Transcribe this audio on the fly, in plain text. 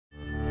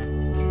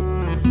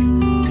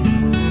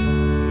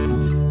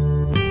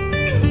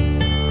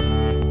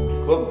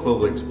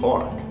Clove Lakes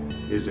Park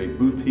is a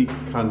boutique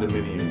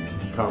condominium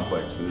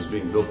complex that is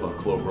being built on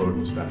Clove Road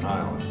in Staten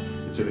Island.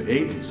 It's an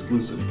age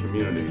exclusive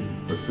community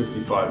for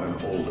 55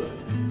 and older.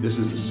 This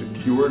is a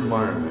secure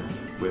environment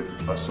with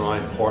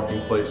assigned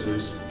parking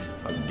places,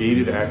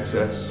 gated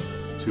access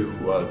to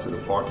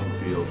the parking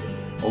field.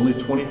 Only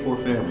 24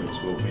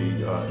 families will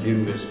be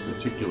in this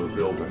particular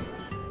building.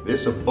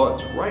 This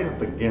abuts right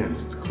up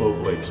against Clove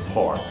Lakes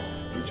Park,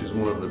 which is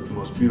one of the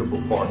most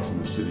beautiful parks in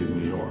the city of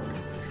New York.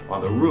 On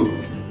the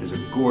roof is a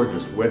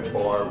gorgeous wet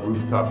bar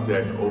rooftop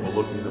deck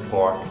overlooking the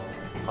park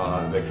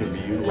that can be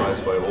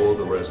utilized by all of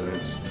the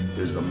residents.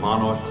 There's the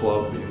Monarch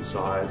Club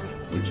inside,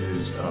 which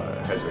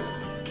has a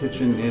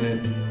kitchen in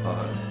it,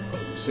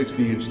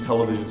 60-inch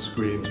television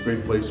screens,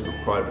 great place for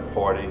private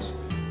parties.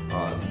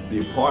 The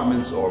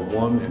apartments are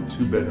 1- and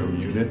 2-bedroom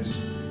units,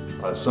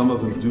 some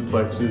of them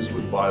duplexes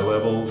with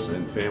bi-levels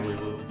and family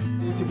rooms.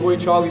 It's your boy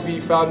Charlie B,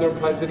 founder and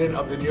president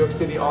of the New York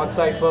City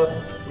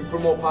NycArtsCypher. We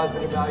promote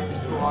positive values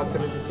through arts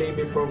and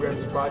entertainment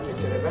programs,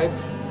 projects, and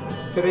events.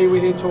 Today we're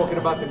here talking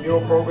about the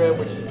Mural Program,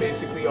 which is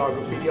basically our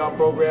graffiti art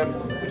program,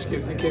 which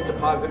gives the kids a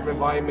positive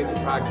environment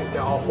to practice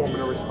their art form in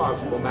a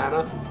responsible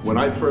manner. When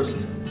I first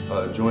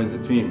joined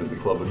the team at the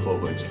club at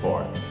Clove Lakes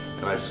Park,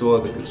 and I saw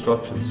the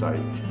construction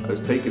site, I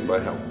was taken by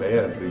how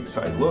bad the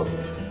site looked.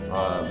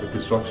 The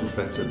construction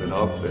fence had been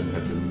up and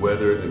had been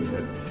weathered and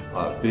had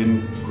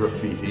been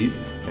graffitied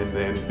and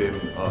then been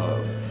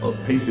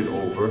painted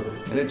over,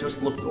 and it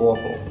just looked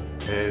awful.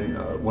 And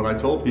when I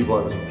told people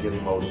I was getting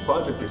involved with the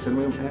project, they said,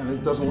 man,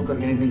 it doesn't look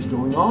like anything's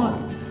going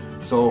on.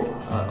 So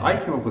I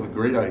came up with a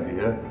great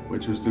idea,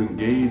 which was to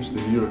engage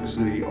the New York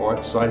City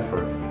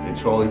NycArtsCypher and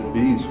Charlie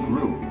B's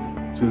group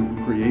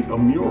to create a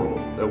mural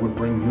that would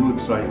bring new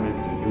excitement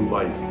and new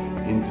life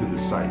into the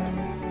site.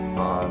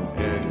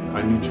 And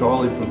I knew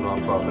Charlie from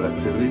nonprofit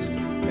activities,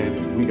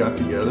 and we got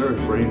together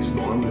and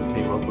brainstormed and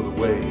came up with a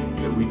way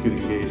that we could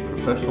engage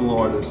professional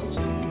artists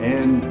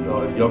and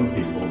young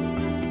people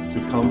to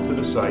come to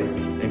the site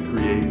and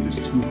create this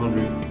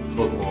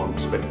 200-foot-long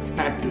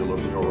spectacular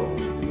mural.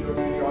 New York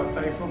City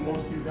NycArtsCypher,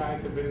 most of you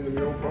guys have been in the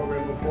Mural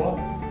Program before.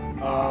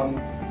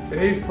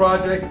 Today's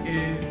project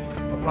is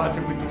a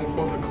project we're doing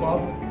for the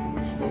club,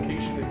 which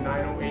location is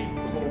 908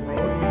 Clove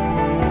Road.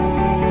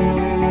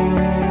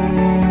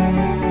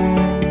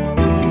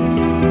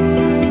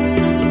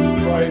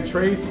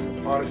 Trace,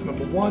 artist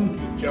number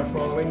 1, Geoff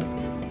Rawling,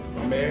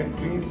 my man,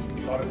 Queens,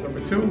 artist number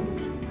 2,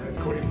 and it's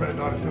Cody Prez,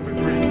 artist number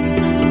 3.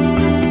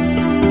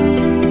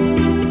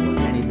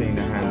 Anything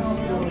that has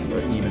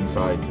an even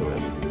side to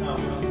it.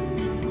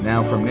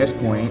 Now from this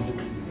point,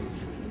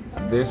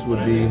 this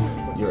would be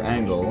your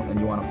angle, and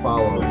you want to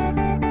follow.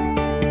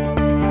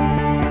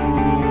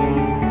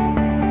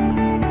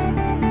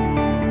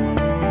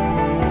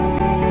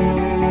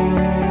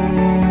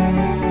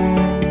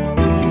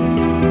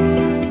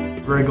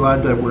 Very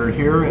glad that we're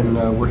here and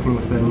working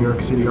with the New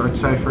York City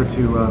NycArtsCypher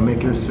to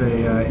make this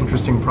a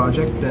interesting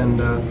project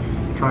and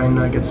try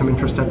and get some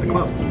interest at the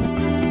club.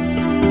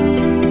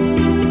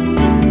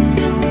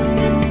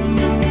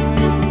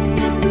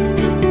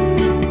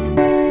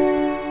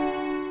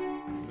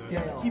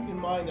 Keep in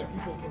mind that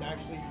people can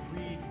actually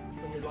read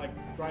when you're like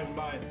driving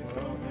by at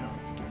 60 miles an hour.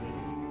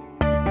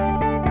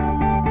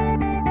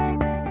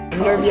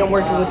 Nervee, I'm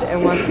working with the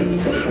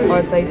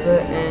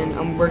NycArtsCypher, and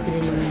I'm working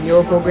in the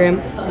Mural Program.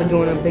 We're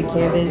doing a big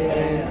canvas,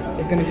 and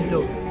it's going to be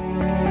dope.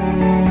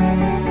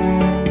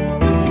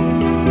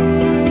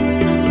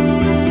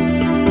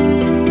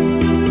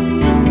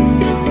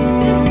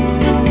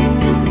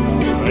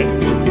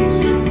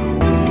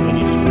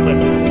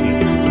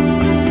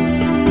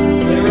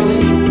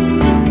 Literally,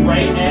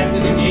 right after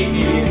the gate,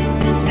 maybe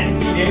 10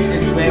 feet in,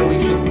 is where we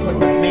should put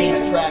the main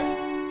attraction.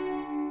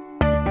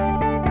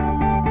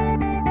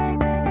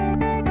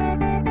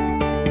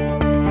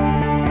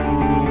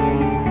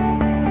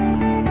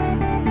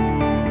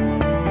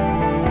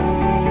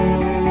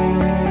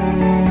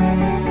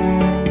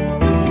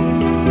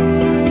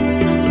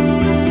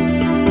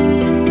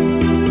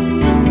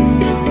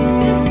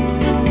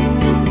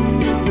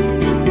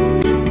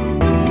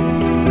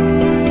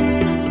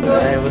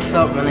 What's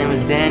up? My name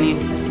is Danny,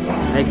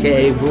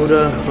 aka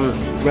Buda, from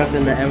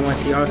repping the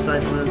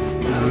NycArtsCypher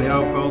in the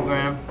Mural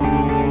Program.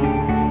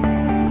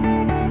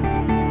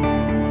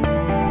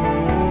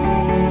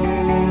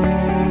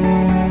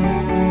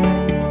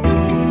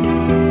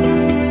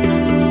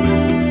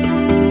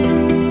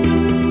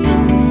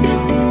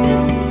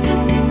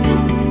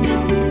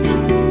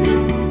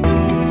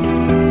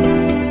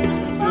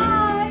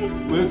 Bye!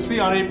 We'll see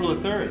you on April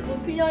the 3rd. We'll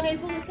see you on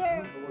April the 3rd.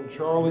 When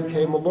Charlie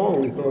came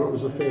along, we thought it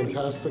was a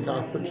fantastic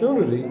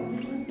opportunity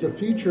to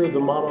feature the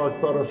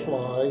monarch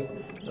butterfly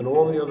and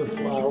all the other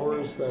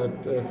flowers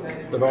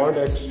that are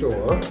next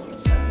door.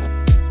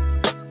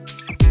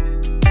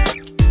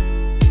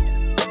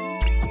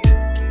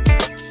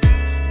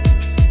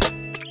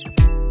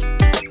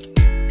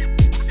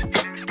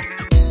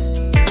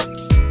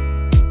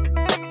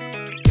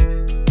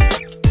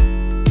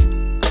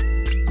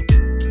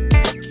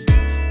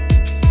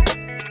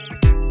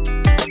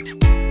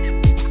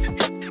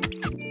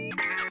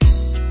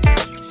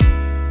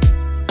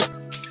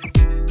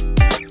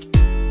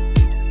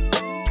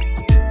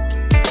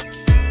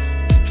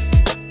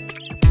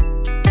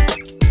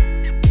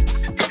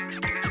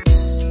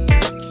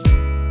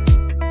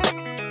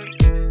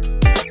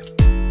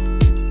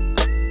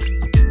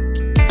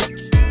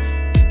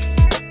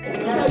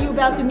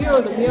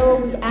 beautiful. The mural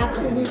was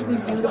absolutely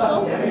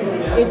beautiful.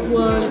 It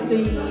was,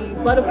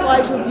 the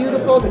butterflies were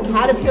beautiful, the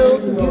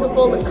caterpillars were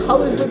beautiful, the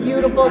colors were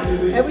beautiful,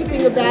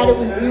 everything about it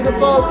was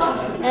beautiful.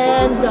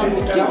 And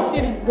the kids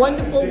did a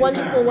wonderful,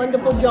 wonderful,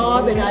 wonderful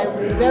job, and I'm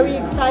very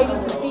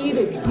excited to see it.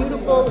 It's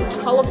beautiful, it's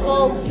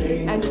colorful,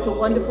 and it's a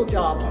wonderful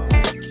job.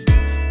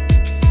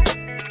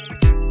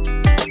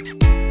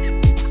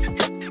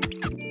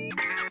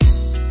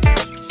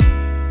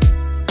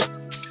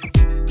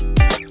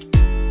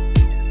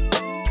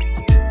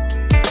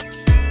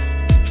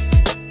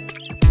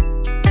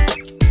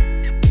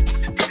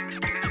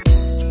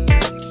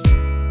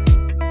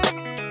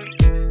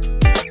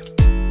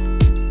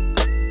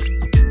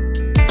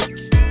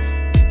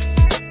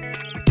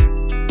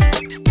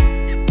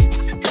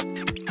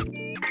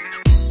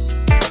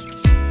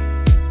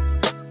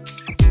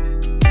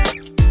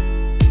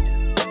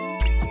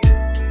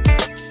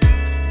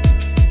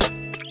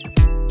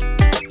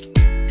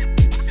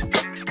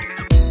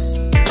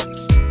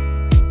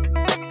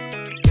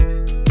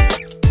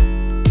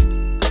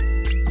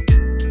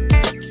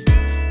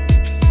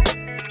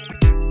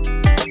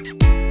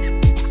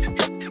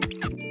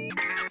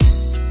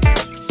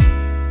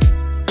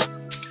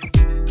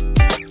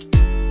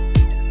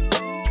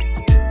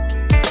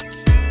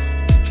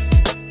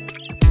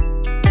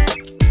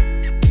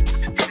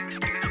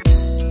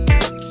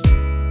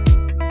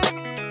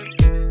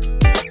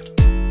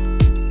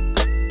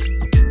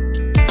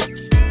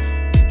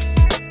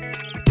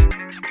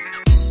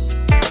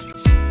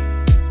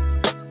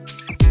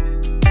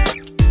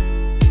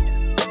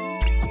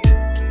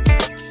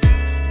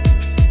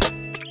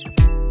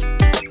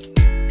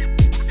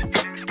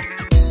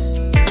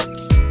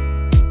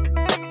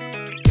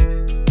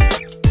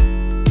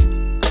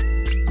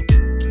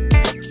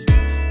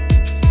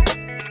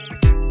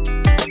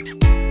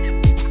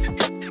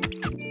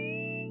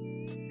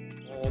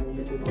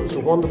 It was a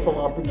wonderful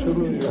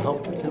opportunity to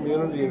help the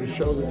community and to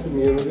show the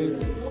community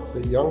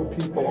that young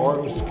people,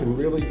 artists, can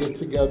really get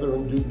together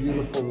and do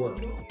beautiful work.